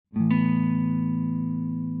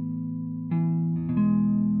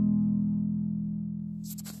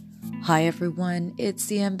Hi everyone, it's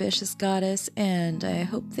the Ambitious Goddess, and I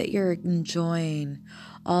hope that you're enjoying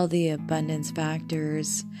all the abundance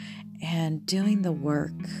factors and doing the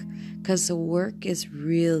work, because the work is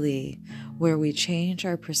really where we change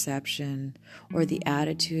our perception or the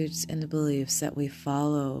attitudes and the beliefs that we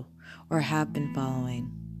follow or have been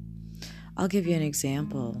following. I'll give you an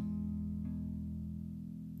example.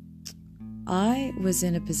 I was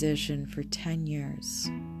in a position for 10 years.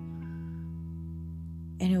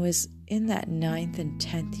 And it was in that 9th and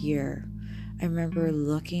 10th year, I remember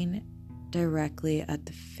looking directly at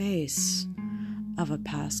the face of a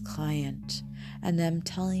past client and them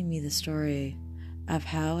telling me the story of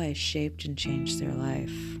how I shaped and changed their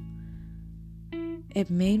life.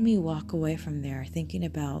 It made me walk away from there thinking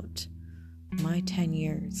about my 10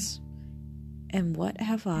 years and what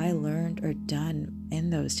have I learned or done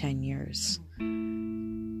in those 10 years?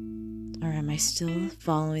 Or am I still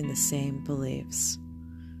following the same beliefs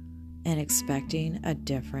and expecting a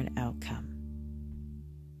different outcome?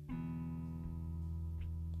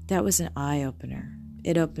 That was an eye-opener.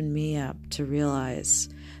 It opened me up to realize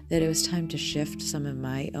that it was time to shift some of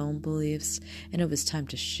my own beliefs, and it was time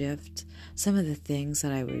to shift some of the things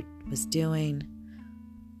that I was doing,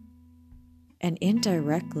 and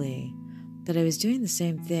indirectly that I was doing the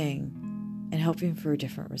same thing and hoping for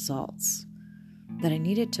different results, that I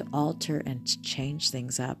needed to alter and to change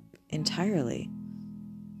things up entirely,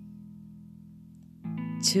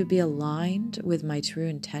 to be aligned with my true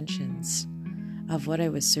intentions of what I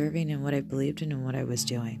was serving and what I believed in and what I was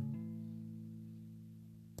doing.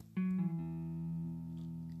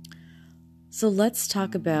 So let's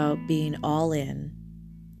talk about being all in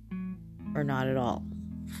or not at all.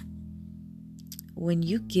 When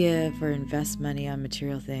you give or invest money on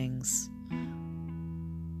material things,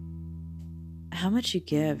 how much you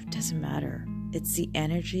give doesn't matter. It's the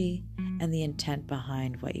energy and the intent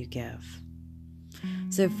behind what you give.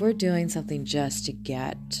 So if we're doing something just to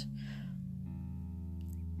get,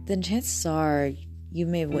 then chances are you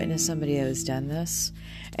may have witnessed somebody who's done this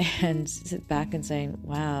and sit back and saying,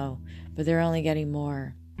 wow, but they're only getting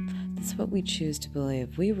more. That's what we choose to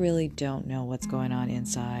believe. We really don't know what's going on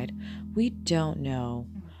inside. We don't know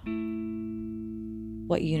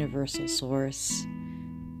what universal source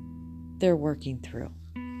they're working through.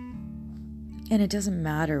 And it doesn't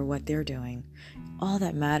matter what they're doing. All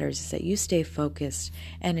that matters is that you stay focused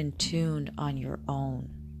and in tune on your own.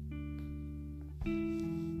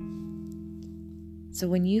 So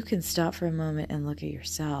when you can stop for a moment and look at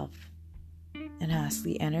yourself and ask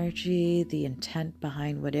the energy, the intent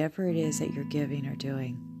behind whatever it is that you're giving or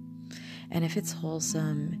doing, and if it's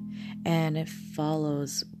wholesome and it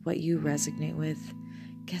follows what you resonate with,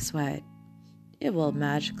 guess what? It will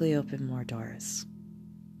magically open more doors.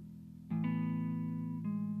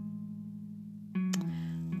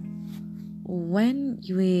 When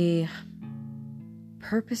we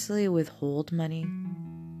purposely withhold money,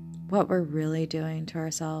 what we're really doing to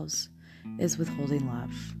ourselves is withholding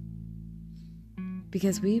love.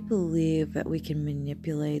 Because we believe that we can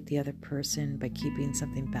manipulate the other person by keeping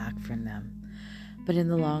something back from them. But in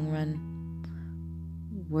the long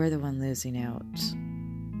run, we're the one losing out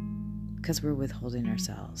because we're withholding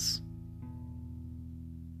ourselves.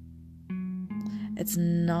 It's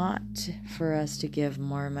not for us to give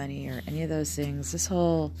more money or any of those things. This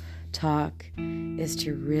whole talk is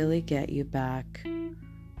to really get you back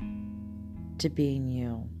to being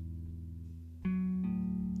you.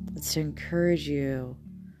 It's to encourage you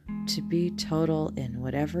to be total in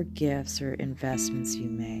whatever gifts or investments you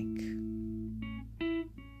make,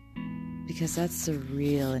 because that's the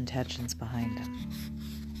real intentions behind them.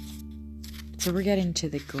 So we're getting to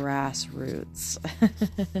the grassroots.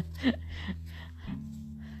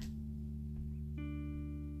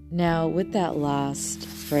 Now, with that last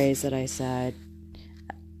phrase that I said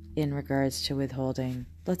in regards to withholding,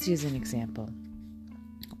 let's use an example.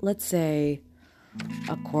 Let's say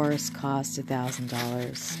a course costs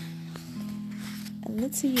 $1,000. And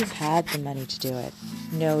let's say you've had the money to do it,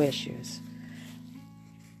 no issues.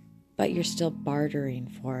 But you're still bartering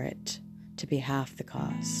for it to be half the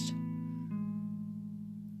cost.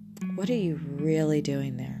 What are you really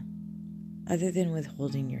doing there, other than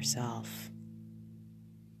withholding yourself?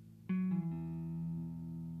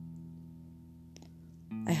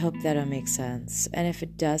 I hope that'll make sense. And if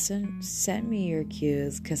it doesn't, send me your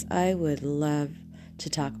cues, because I would love to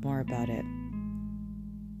talk more about it.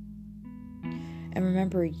 And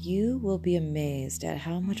remember, you will be amazed at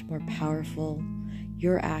how much more powerful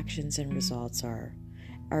your actions and results are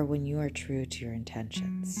when you are true to your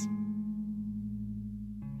intentions.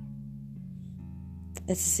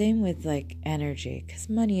 It's the same with energy, because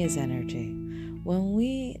money is energy. When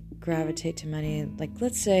we gravitate to money. Like,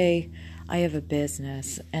 let's say I have a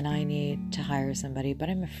business and I need to hire somebody, but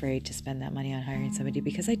I'm afraid to spend that money on hiring somebody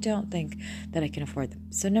because I don't think that I can afford them.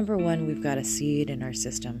 So number one, we've got a seed in our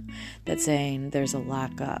system that's saying there's a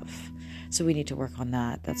lack of. So we need to work on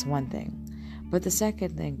that. That's one thing. But the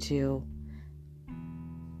second thing too,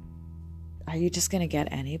 are you just going to get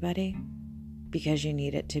anybody because you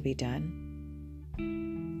need it to be done?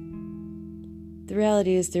 The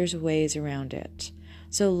reality is there's ways around it.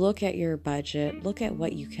 So look at your budget, look at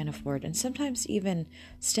what you can afford, and sometimes even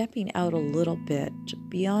stepping out a little bit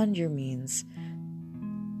beyond your means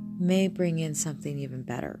may bring in something even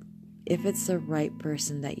better. If it's the right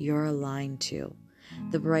person that you're aligned to,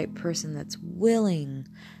 the right person that's willing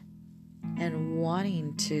and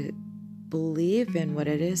wanting to believe in what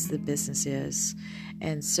it is the business is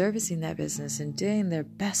and servicing that business and doing their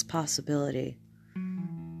best possibility,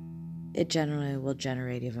 it generally will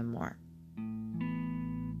generate even more.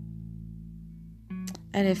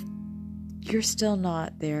 And if you're still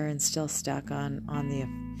not there and still stuck on the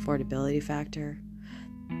affordability factor,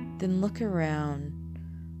 then look around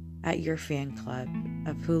at your fan club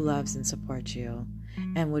of who loves and supports you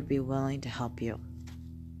and would be willing to help you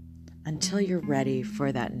until you're ready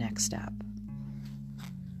for that next step.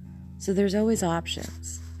 So there's always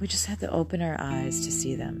options. We just have to open our eyes to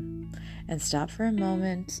see them and stop for a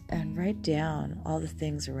moment and write down all the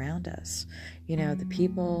things around us. You know, the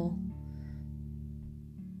people,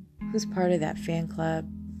 who's part of that fan club,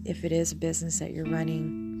 if it is a business that you're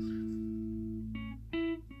running.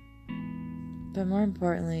 But more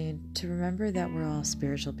importantly, to remember that we're all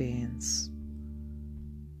spiritual beings.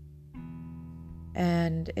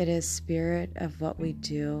 And it is spirit of what we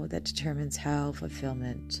do that determines how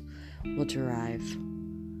fulfillment will derive.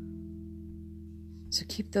 So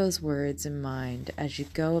keep those words in mind as you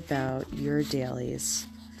go about your dailies.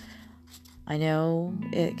 I know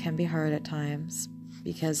it can be hard at times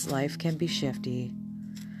because life can be shifty,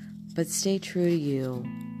 but stay true to you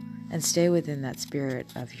and stay within that spirit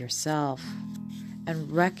of yourself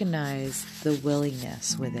and recognize the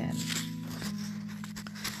willingness within.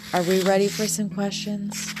 Are we ready for some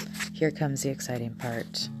questions? Here comes the exciting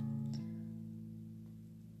part.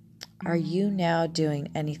 Are you now doing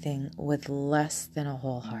anything with less than a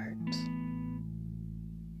whole heart?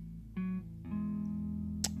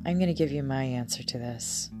 I'm going to give you my answer to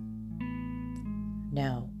this.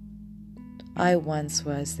 No. I once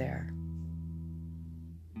was there.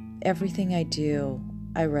 Everything I do,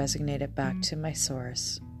 I resonate it back to my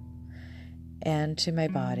source and to my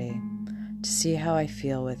body to see how I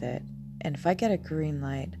feel with it. And if I get a green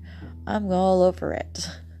light, I'm all over it.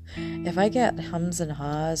 If I get hums and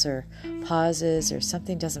haws or pauses or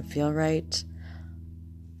something doesn't feel right,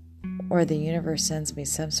 or the universe sends me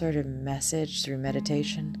some sort of message through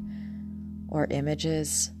meditation or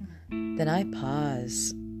images, then I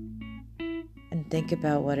pause and think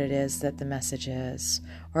about what it is that the message is,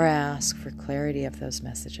 or ask for clarity of those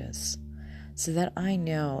messages so that I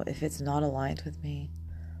know if it's not aligned with me,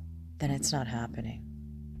 then it's not happening.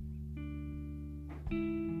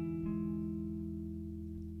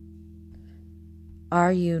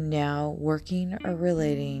 Are you now working or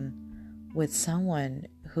relating with someone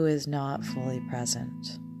who is not fully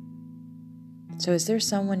present? So is there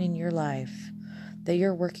someone in your life that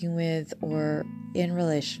you're working with or in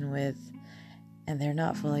relation with and they're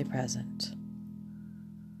not fully present?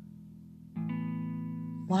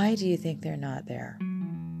 Why do you think they're not there?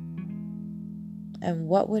 And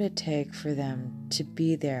what would it take for them to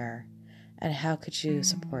be there, and how could you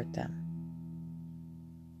support them?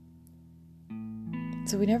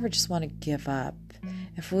 So we never just want to give up.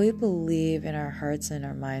 If we believe in our hearts and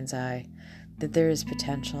our mind's eye that there is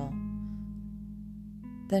potential,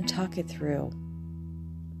 then talk it through.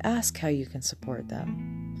 Ask how you can support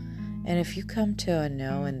them. And if you come to a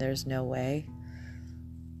no and there's no way,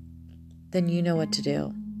 then you know what to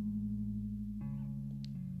do.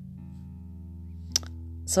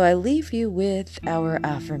 So I leave you with our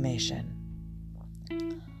affirmation.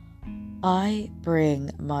 I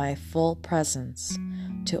bring my full presence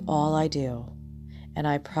to all I do, and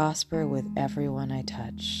I prosper with everyone I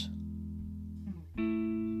touch.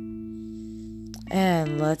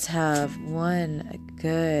 And let's have one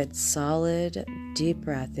good, solid, deep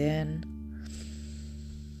breath in.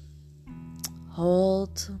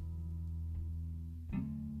 Hold.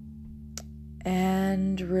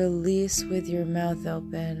 And release with your mouth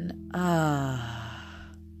open.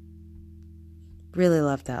 Really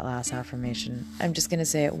love that last affirmation. I'm just going to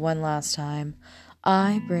say it one last time.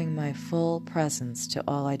 I bring my full presence to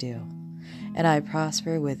all I do, and I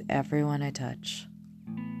prosper with everyone I touch.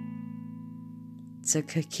 So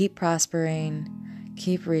keep prospering,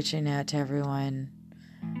 Keep reaching out to everyone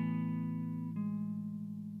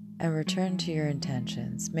and return to your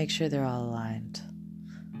intentions. Make sure they're all aligned.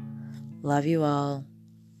 Love you all.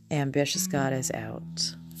 Ambitious Goddess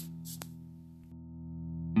out.